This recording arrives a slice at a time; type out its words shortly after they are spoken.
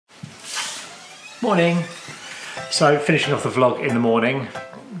Morning. So finishing off the vlog in the morning,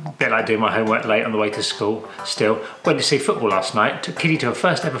 a bit like doing my homework late on the way to school. Still, went to see football last night, took Kitty to her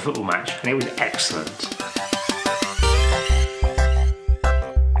first ever football match and it was excellent.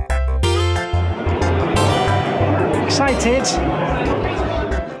 Excited?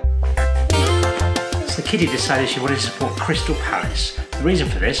 So Kitty decided she wanted to support Crystal Palace. The reason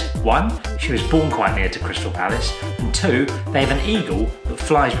for this, one, she was born quite near to Crystal Palace, and two, they have an eagle that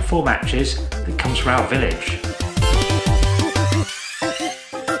flies before matches that comes from our village.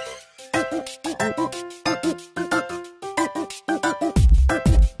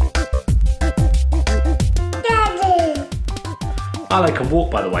 Daddy! I can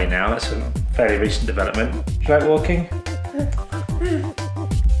walk, by the way, now. That's a fairly recent development. Do you like walking?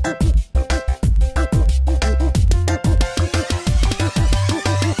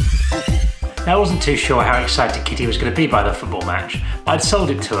 Now, I wasn't too sure how excited Kitty was going to be by the football match, but I'd sold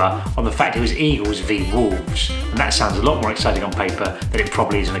it to her on the fact it was Eagles v Wolves, and that sounds a lot more exciting on paper than it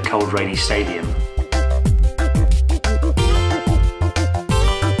probably is in a cold, rainy stadium.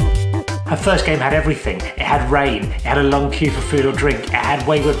 Her first game had everything. It had rain, it had a long queue for food or drink, it had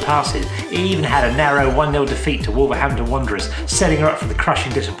wayward passes, it even had a narrow 1-0 defeat to Wolverhampton Wanderers, setting her up for the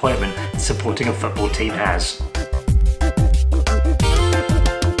crushing disappointment that supporting a football team has.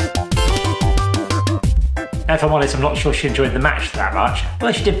 Now, if I'm honest, I'm not sure she enjoyed the match that much,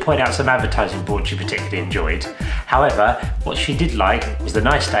 although she did point out some advertising boards she particularly enjoyed. However, what she did like was the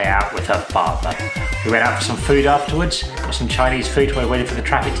nice day out with her father. We went out for some food afterwards, got some Chinese food while we waited for the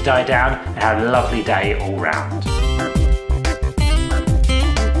traffic to die down, and had a lovely day all round.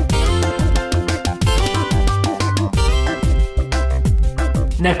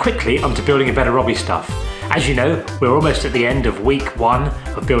 Now quickly, onto building a better Robbie stuff. As you know, we're almost at the end of week 1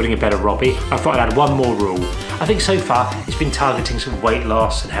 of building a better Robbie. I thought I'd add one more rule. I think so far it's been targeting some weight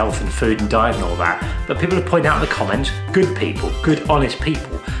loss and health and food and diet and all that, but people have pointed out in the comments, good people, good honest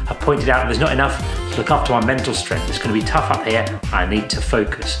people, have pointed out there's not enough to look after my mental strength. It's going to be tough up here, I need to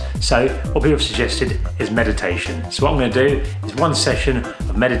focus. So what people have suggested is meditation. So what I'm going to do is one session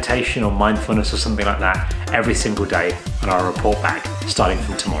of meditation or mindfulness or something like that every single day, and I'll report back starting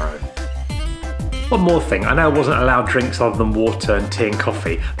from tomorrow. One more thing, I know I wasn't allowed drinks other than water and tea and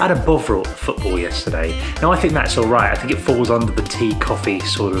coffee. I had a Bovril at football yesterday. Now I think that's all right. I think it falls under the tea, coffee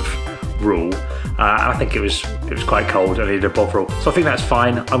sort of rule. I think it was quite cold, I needed a Bovril. So I think that's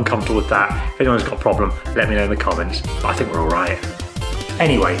fine, I'm comfortable with that. If anyone's got a problem, let me know in the comments. But I think we're all right.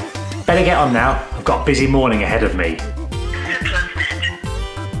 Anyway, better get on now. I've got a busy morning ahead of me.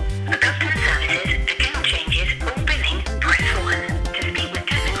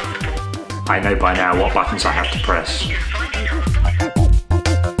 I know by now what buttons I have to press.